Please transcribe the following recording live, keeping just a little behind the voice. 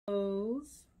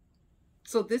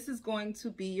So this is going to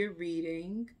be your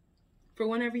reading for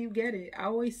whenever you get it. I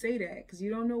always say that because you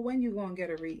don't know when you're going to get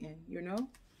a reading, you know?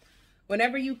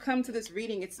 Whenever you come to this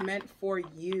reading, it's meant for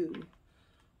you.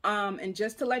 And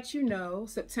just to let you know,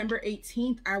 September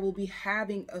 18th, I will be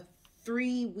having a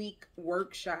 3-week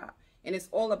workshop. And it's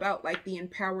all about like the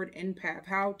empowered empath,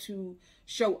 how to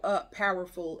show up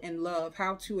powerful in love,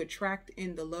 how to attract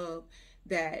in the love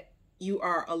that you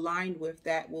are aligned with,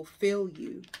 that will fill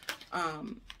you,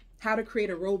 how to create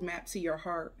a roadmap to your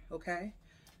heart, okay?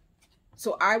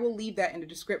 So I will leave that in the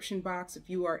description box if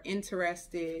you are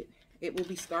interested. It will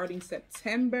be starting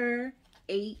September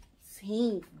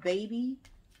 18th, baby.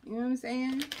 You know what I'm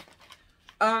saying?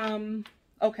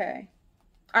 Okay.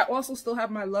 I also still have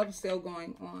my love sale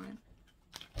going on.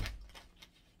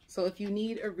 So if you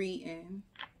need a reading,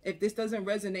 if this doesn't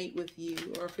resonate with you,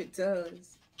 or if it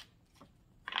does,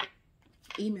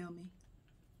 email me.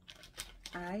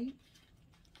 All right?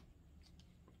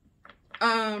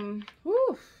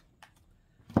 Whew.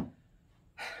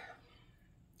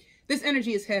 This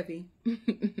energy is heavy.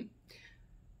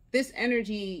 This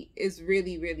energy is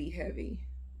really, really heavy.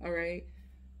 All right?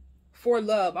 For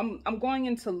love, I'm going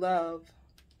into love.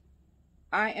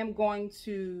 I am going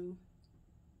to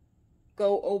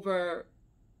go over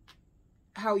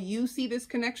how you see this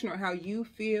connection, or how you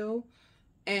feel,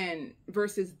 and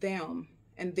versus them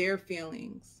and their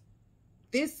feelings.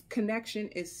 This connection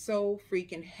is so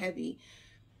freaking heavy.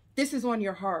 This is on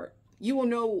your heart. You will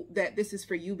know that this is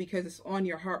for you because it's on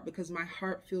your heart, because my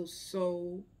heart feels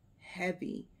so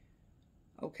heavy.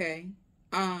 Okay?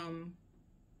 I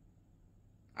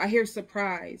hear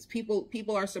surprise.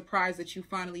 People are surprised that you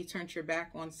finally turned your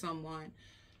back on someone.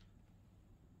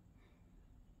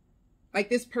 Like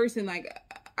this person, like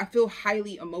I feel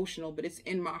highly emotional, but it's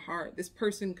in my heart. This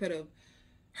person could have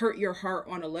hurt your heart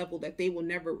on a level that they will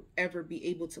never, ever be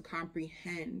able to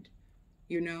comprehend,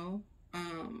 you know?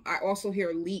 I also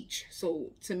hear leech.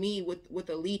 So to me, with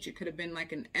a leech, it could have been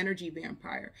like an energy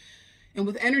vampire. And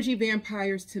with energy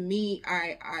vampires, to me,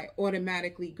 I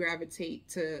automatically gravitate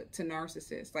to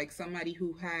narcissists, like somebody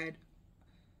who had,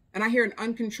 and I hear an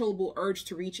uncontrollable urge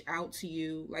to reach out to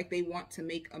you, like they want to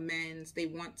make amends, they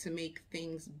want to make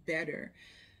things better.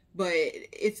 But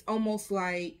it's almost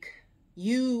like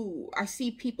I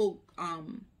see people,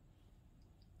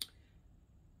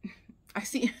 I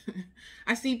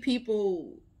see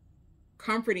people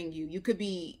comforting you. You could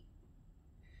be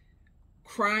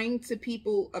crying to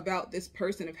people about this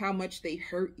person, of how much they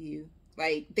hurt you.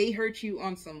 Like they hurt you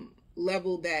on some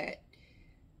level that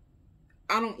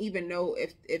I don't even know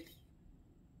if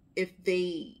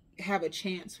they have a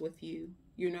chance with you,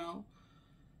 you know?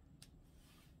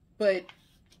 But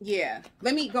yeah,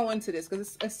 let me go into this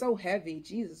because it's so heavy.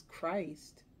 Jesus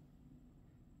Christ.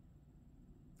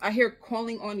 I hear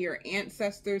calling on your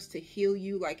ancestors to heal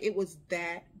you, like it was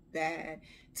that bad.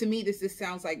 To me, this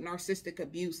sounds like narcissistic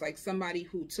abuse, like somebody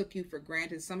who took you for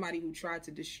granted, somebody who tried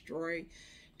to destroy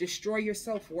your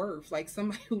self-worth, like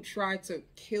somebody who tried to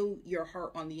kill your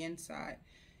heart on the inside,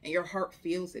 and your heart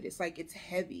feels it. It's like it's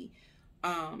heavy.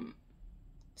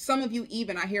 Some of you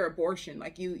even, I hear abortion,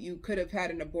 like you could have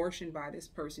had an abortion by this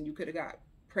person. You could have got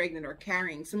pregnant or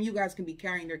carrying. Some of you guys can be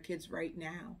carrying their kids right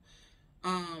now.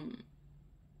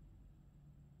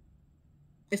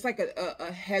 It's like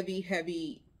a heavy,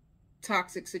 heavy,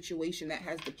 toxic situation that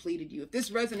has depleted you. If this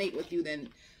resonates with you, then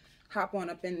hop on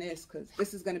up in this, because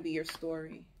this is going to be your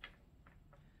story.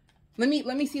 Let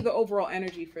me see the overall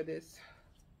energy for this.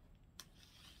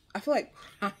 I feel like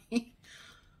crying.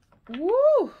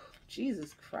 Woo!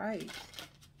 Jesus Christ.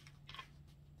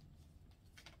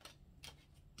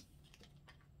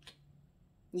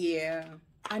 Yeah,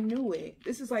 I knew it.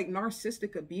 This is like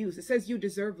narcissistic abuse. It says you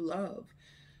deserve love.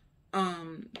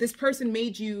 This person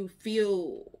made you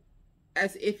feel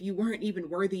as if you weren't even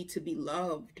worthy to be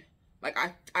loved. Like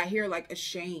I hear like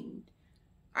ashamed.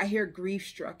 I hear grief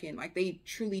stricken. Like they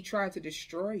truly tried to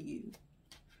destroy you.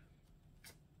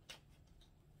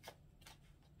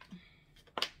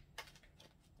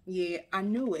 Yeah, I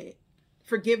knew it.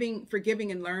 Forgiving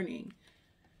and learning.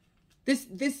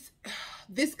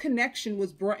 This connection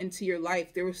was brought into your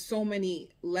life. There were so many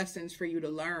lessons for you to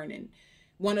learn, and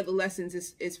one of the lessons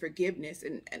is forgiveness.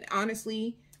 And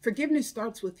honestly, forgiveness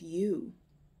starts with you.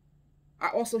 I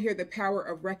also hear the power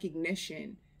of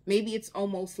recognition. Maybe it's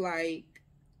almost like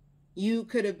you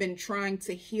could have been trying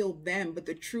to heal them, but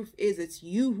the truth is it's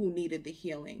you who needed the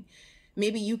healing.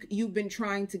 Maybe you've been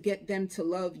trying to get them to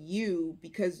love you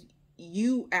because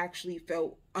you actually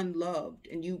felt unloved,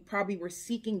 and you probably were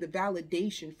seeking the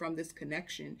validation from this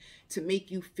connection to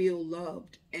make you feel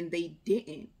loved, and they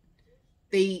didn't.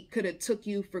 They could have took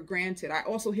you for granted. I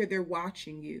also hear they're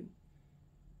watching you.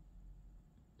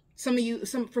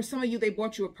 For some of you, they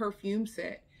bought you a perfume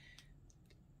set,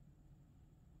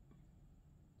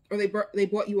 or they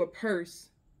bought you a purse.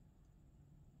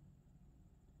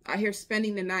 I hear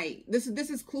spending the night. This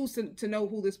is clues to know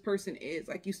who this person is.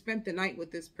 Like, you spent the night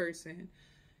with this person.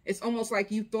 It's almost like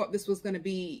you thought this was going to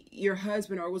be your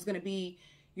husband, or was going to be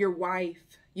your wife.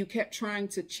 You kept trying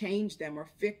to change them or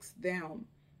fix them.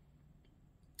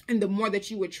 And the more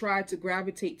that you would try to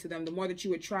gravitate to them, the more that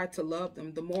you would try to love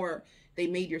them, the more they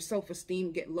made your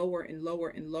self-esteem get lower and lower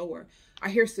and lower. I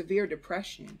hear severe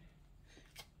depression.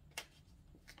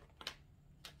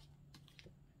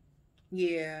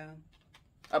 Yeah.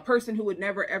 A person who would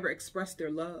never, ever express their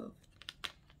love.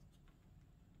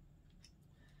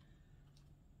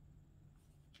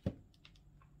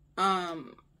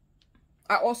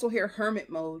 I also hear hermit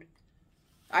mode.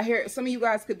 I hear some of you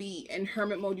guys could be in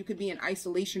hermit mode. You could be in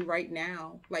isolation right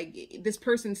now. Like, this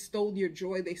person stole your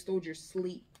joy. They stole your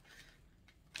sleep.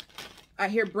 I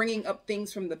hear bringing up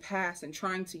things from the past and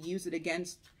trying to use it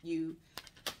against you.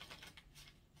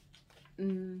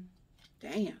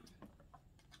 Damn.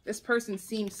 This person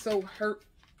seems so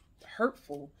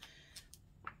hurtful.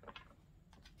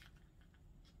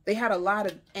 They had a lot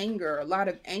of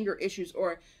anger issues,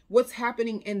 or what's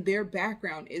happening in their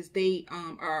background is they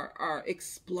are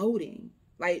exploding,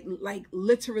 like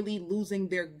literally losing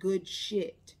their good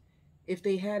shit. If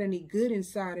they had any good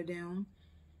inside of them,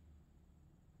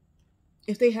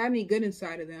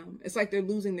 it's like they're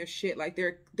losing their shit. Like,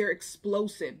 they're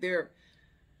explosive.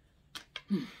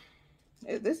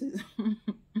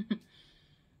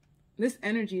 This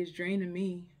energy is draining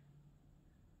me.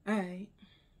 All right.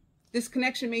 This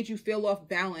connection made you feel off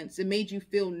balance. It made you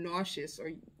feel nauseous,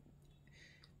 or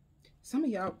some of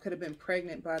y'all could have been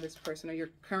pregnant by this person, or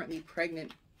you're currently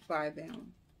pregnant by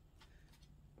them.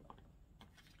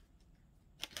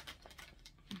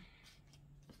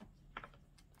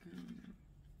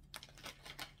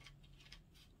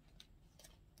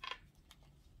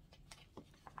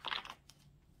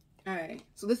 All right.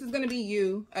 So this is going to be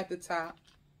you at the top.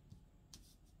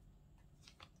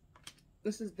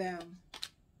 This is them.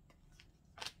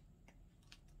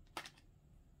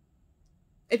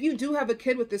 If you do have a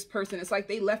kid with this person, it's like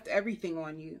they left everything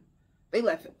on you. They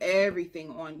left everything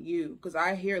on you. Because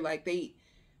I hear like they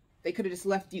could have just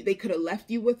left you. They could have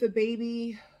left you with a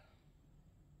baby.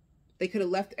 They could have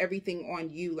left everything on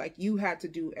you. Like, you had to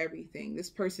do everything. This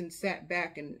person sat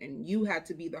back and you had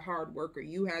to be the hard worker.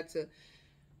 You had to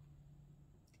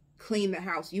clean the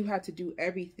house. You had to do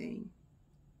everything.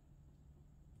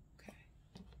 Okay.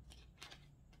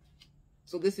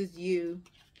 So this is you.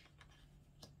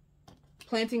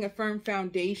 Planting a firm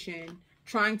foundation,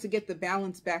 trying to get the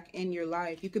balance back in your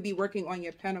life. You could be working on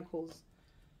your pentacles.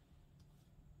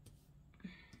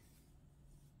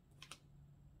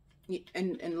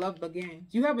 And love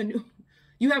begins. You have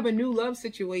a new love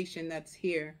situation that's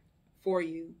here for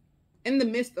you. In the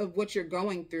midst of what you're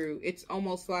going through, it's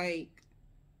almost like,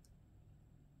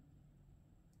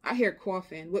 I hear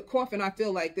coffin. With coffin, I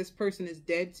feel like this person is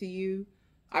dead to you.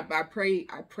 I pray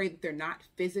that they're not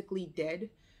physically dead.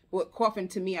 But coffin,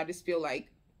 to me, I just feel like,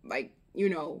 you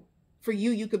know, for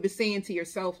you, you could be saying to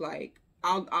yourself, like,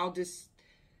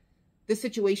 this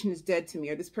situation is dead to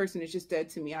me, or this person is just dead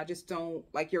to me. I just don't,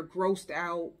 like, you're grossed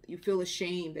out. You feel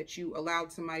ashamed that you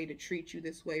allowed somebody to treat you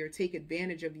this way or take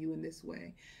advantage of you in this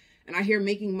way. And I hear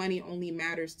making money only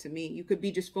matters to me. You could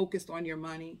be just focused on your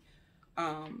money.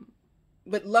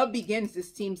 But love begins.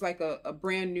 This seems like a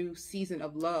brand new season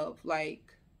of love.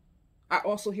 Like, I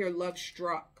also hear love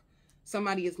struck.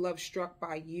 Somebody is love struck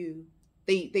by you.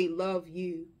 They love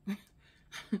you.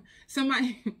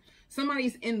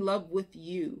 Somebody's in love with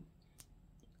you.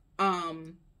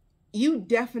 You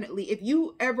definitely, if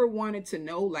you ever wanted to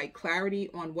know, like, clarity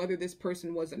on whether this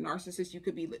person was a narcissist, you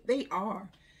could be, they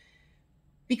are.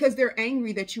 Because they're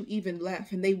angry that you even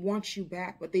left, and they want you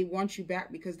back, but they want you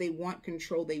back because they want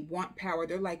control. They want power.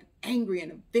 They're like angry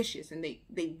and vicious, and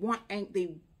they want,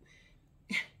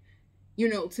 you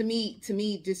know, to me,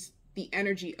 just the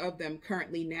energy of them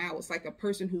currently now, it's like a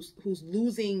person who's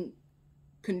losing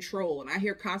control. And I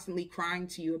hear constantly crying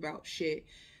to you about shit.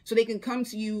 So they can come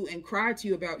to you and cry to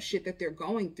you about shit that they're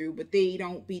going through, but they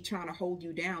don't be trying to hold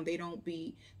you down. They don't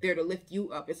be there to lift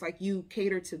you up. It's like you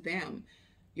cater to them,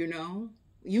 you know?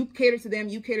 You cater to them,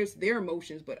 you cater to their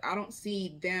emotions, but I don't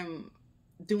see them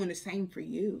doing the same for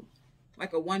you.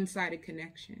 Like a one-sided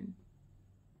connection.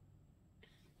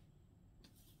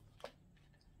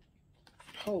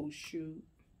 Oh, shoot.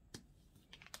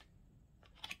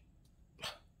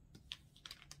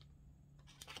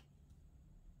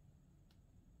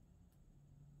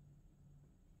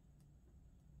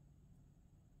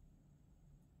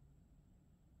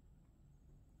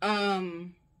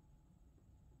 Once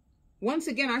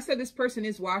again, I said this person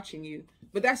is watching you,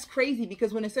 but that's crazy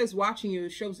because when it says watching you,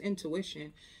 it shows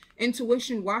intuition.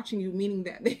 Intuition watching you, meaning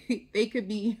that they could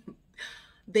be,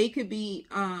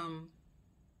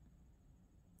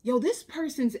 yo, this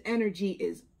person's energy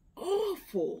is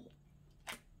awful.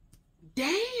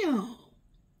 Damn.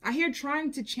 I hear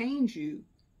trying to change you.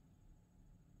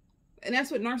 And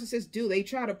that's what narcissists do. They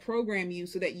try to program you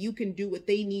so that you can do what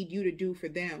they need you to do for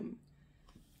them.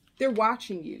 They're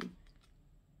watching you.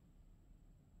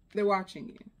 They're watching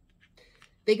you.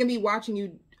 They can be watching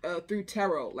you through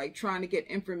tarot, like trying to get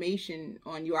information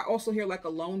on you. I also hear like a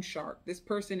loan shark. This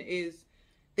person is,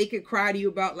 they could cry to you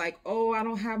about like, oh, I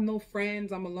don't have no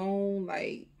friends, I'm alone.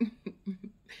 Like,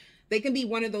 they can be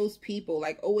one of those people,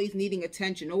 like always needing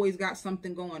attention, always got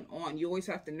something going on. You always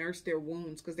have to nurse their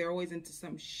wounds because they're always into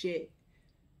some shit.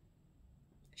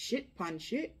 Shit pun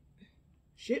shit.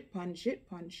 Shit pun shit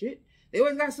pun shit. They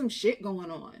always got some shit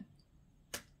going on.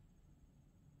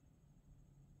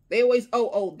 They always,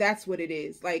 oh, that's what it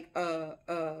is. Like, what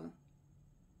are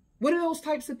those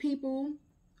types of people?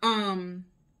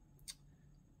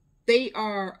 They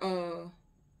are,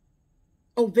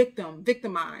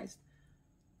 victimized.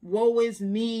 Woe is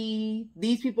me.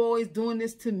 These people always doing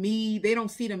this to me. They don't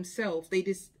see themselves. They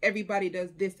just, everybody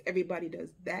does this, everybody does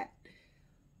that.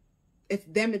 It's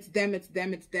them, it's them, it's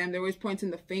them, it's them. They're always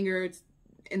pointing the finger.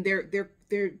 And they're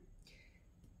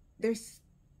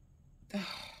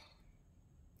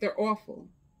awful,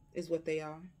 is what they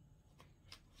are.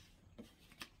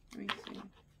 Let me see.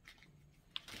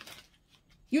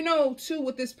 You know, too,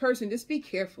 with this person, just be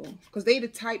careful. Because they the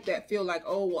type that feel like,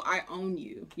 oh, well, I own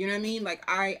you. You know what I mean? Like,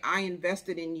 I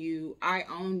invested in you. I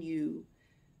own you.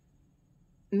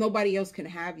 Nobody else can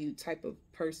have you type of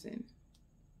person.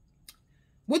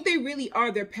 What they really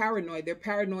are, they're paranoid. They're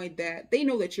paranoid that they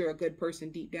know that you're a good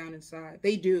person deep down inside.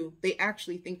 They do. They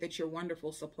actually think that you're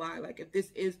wonderful supply. Like if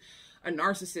this is a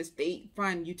narcissist, they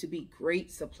find you to be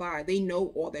great supply. They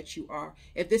know all that you are.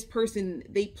 If this person,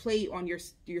 they play on your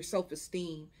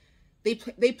self-esteem. They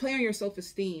play on your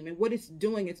self-esteem, and what it's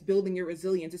doing, it's building your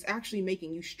resilience. It's actually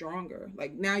making you stronger.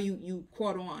 Like now you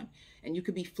caught on, and you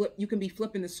can be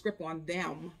flipping the script on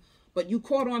them. But you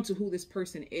caught on to who this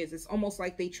person is. It's almost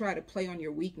like they try to play on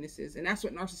your weaknesses. And that's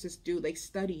what narcissists do. They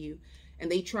study you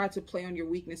and they try to play on your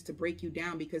weakness to break you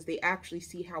down because they actually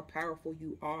see how powerful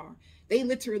you are. They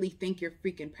literally think you're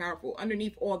freaking powerful.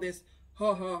 Underneath all this,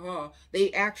 ha, ha, ha,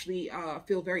 they actually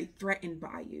feel very threatened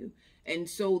by you. And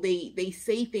so they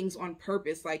say things on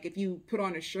purpose. Like if you put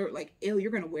on a shirt like, ew,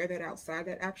 you're going to wear that outside.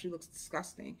 That actually looks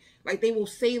disgusting. Like they will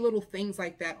say little things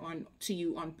like that to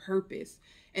you on purpose.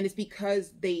 And it's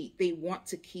because they want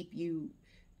to keep you,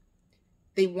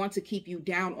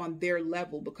 down on their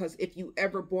level, because if you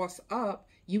ever boss up,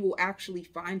 you will actually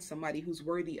find somebody who's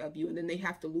worthy of you, and then they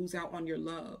have to lose out on your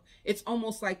love. It's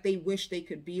almost like they wish they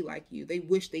could be like you. They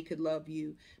wish they could love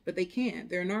you, but they can't.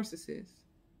 They're a narcissist.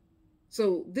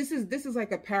 So this is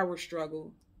like a power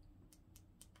struggle.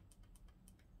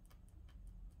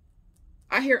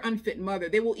 I hear unfit mother.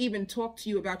 They will even talk to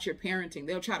you about your parenting.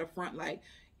 They'll try to front like,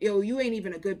 yo, you ain't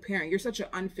even a good parent. You're such an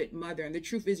unfit mother. And the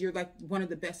truth is you're like one of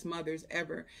the best mothers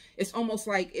ever. It's almost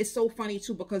like, it's so funny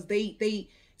too, because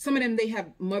some of them, they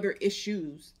have mother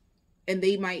issues, and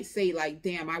they might say like,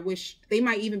 damn, I wish, they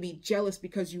might even be jealous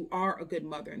because you are a good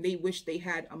mother and they wish they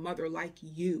had a mother like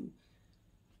you.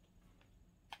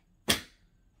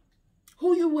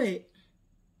 Who you with?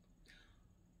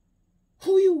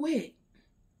 Who you with?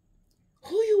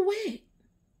 Who you with?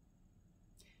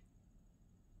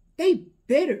 They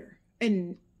bitter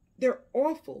and they're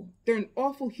awful. They're an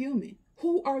awful human.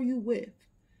 Who are you with?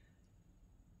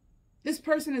 This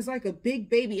person is like a big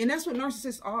baby, and that's what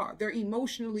narcissists are. They're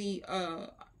emotionally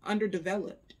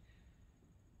underdeveloped.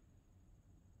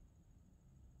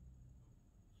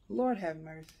 Lord have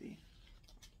mercy.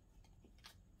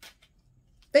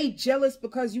 They jealous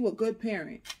because you a good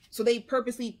parent. So they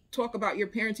purposely talk about your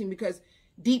parenting because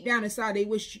deep down inside they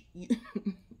wish you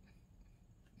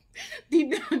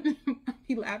deep down,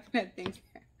 he laughing at things.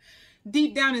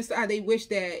 Deep down inside, they wish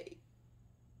that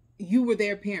you were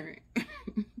their parent,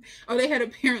 or they had a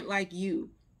parent like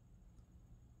you.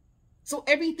 So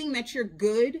everything that you're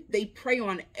good, they prey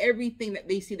on everything that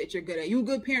they see that you're good at. You a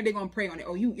good parent, they're gonna prey on it.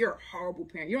 Oh, you're a horrible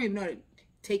parent. You don't even know how to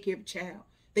take care of a child.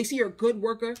 They see you're a good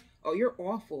worker. Oh, you're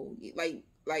awful.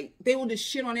 Like they will just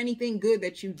shit on anything good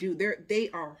that you do.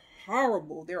 They are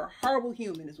horrible. They're a horrible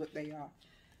human, is what they are.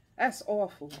 That's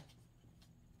awful.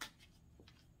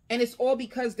 And it's all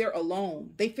because they're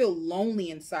alone. They feel lonely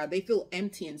inside. They feel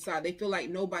empty inside. They feel like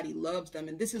nobody loves them.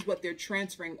 And this is what they're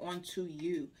transferring onto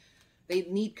you. They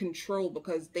need control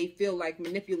because they feel like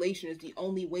manipulation is the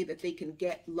only way that they can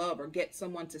get love or get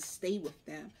someone to stay with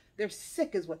them. They're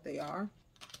sick is what they are.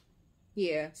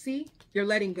 Yeah, see? You're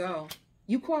letting go.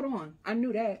 You caught on. I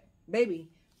knew that. Baby,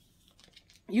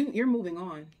 you're moving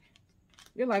on.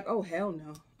 You're like, oh, hell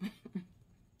no.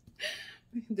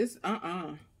 This,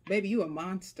 Baby, you a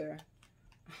monster.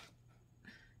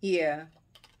 Yeah.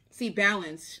 See,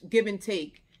 balance, give and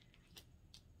take.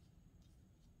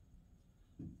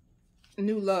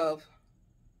 New love.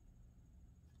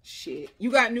 Shit.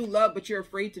 You got new love, but you're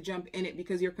afraid to jump in it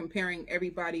because you're comparing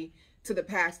everybody to the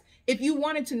past. If you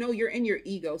wanted to know, you're in your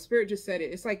ego. Spirit just said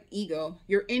it. It's like ego.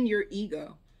 You're in your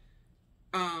ego.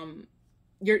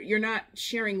 You're not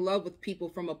sharing love with people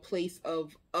from a place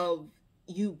of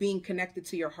you being connected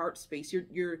to your heart space.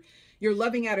 You're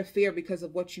loving out of fear because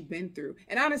of what you've been through.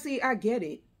 And honestly, I get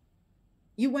it.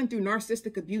 You went through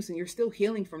narcissistic abuse and you're still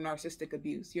healing from narcissistic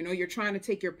abuse. You know, you're trying to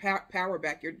take your power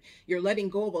back. You're letting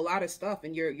go of a lot of stuff,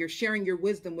 and you're sharing your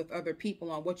wisdom with other people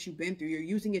on what you've been through. You're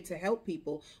using it to help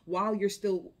people while you're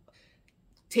still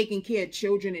taking care of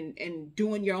children and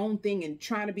doing your own thing and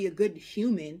trying to be a good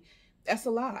human. That's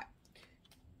a lot.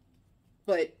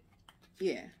 But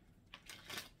yeah.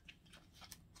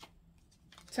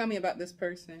 Tell me about this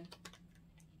person.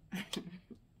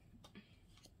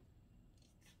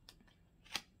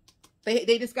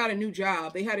 They just got a new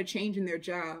job. They had a change in their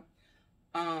job.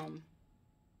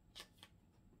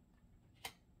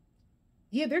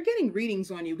 Yeah, they're getting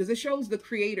readings on you because it shows the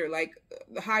creator, like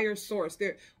the higher source.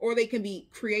 Or they can be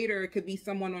creator. It could be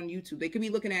someone on YouTube. They could be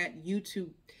looking at YouTube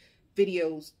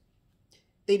videos.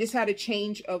 They just had a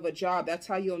change of a job. That's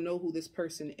how you'll know who this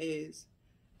person is.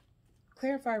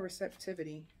 Clarify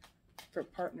receptivity for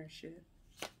partnership.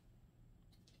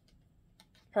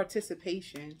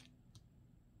 Participation.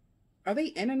 Are they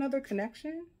in another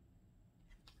connection?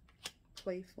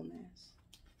 Playfulness.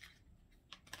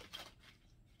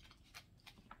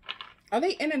 Are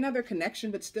they in another connection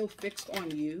but still fixed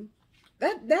on you?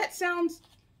 That sounds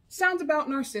about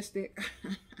narcissistic.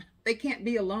 They can't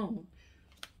be alone.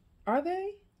 Are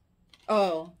they?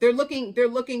 Oh, they're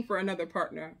looking for another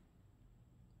partner.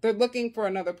 They're looking for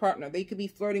another partner. They could be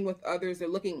flirting with others. They're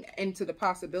looking into the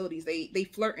possibilities. They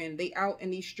flirting. They out in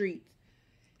these streets.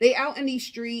 They out in these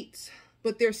streets,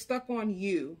 but they're stuck on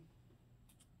you.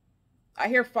 I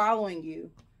hear following you.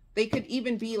 They could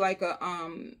even be like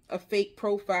a fake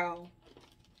profile.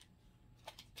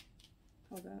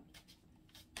 Hold up.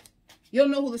 You'll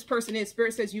know who this person is.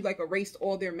 Spirit says you like erased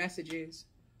all their messages.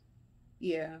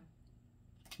 Yeah.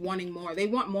 Wanting more. They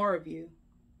want more of you.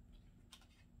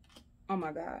 Oh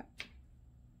my God.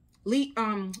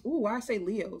 Why I say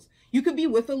Leos? You could be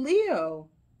with a Leo.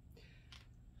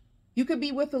 You could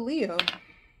be with a Leo.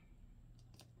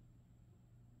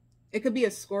 It could be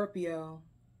a Scorpio.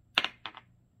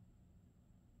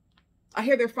 I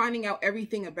hear they're finding out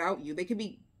everything about you. They could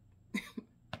be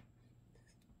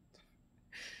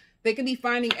they could be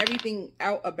finding everything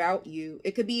out about you.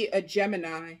 It could be a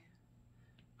Gemini.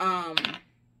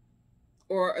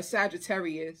 Or a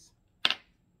Sagittarius.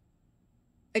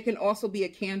 It can also be a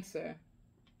Cancer.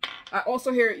 I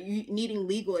also hear you needing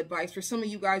legal advice. For some of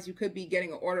you guys, you could be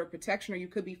getting an order of protection, or you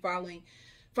could be filing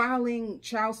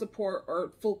child support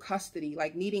or full custody,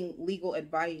 like needing legal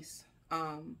advice.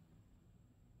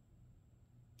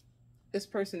 This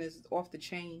person is off the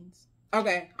chains.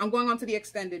 Okay, I'm going on to the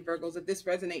extended, Virgos. If this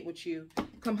resonates with you,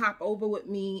 come hop over with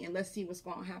me and let's see what's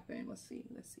going to happen. Let's see.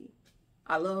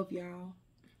 I love y'all.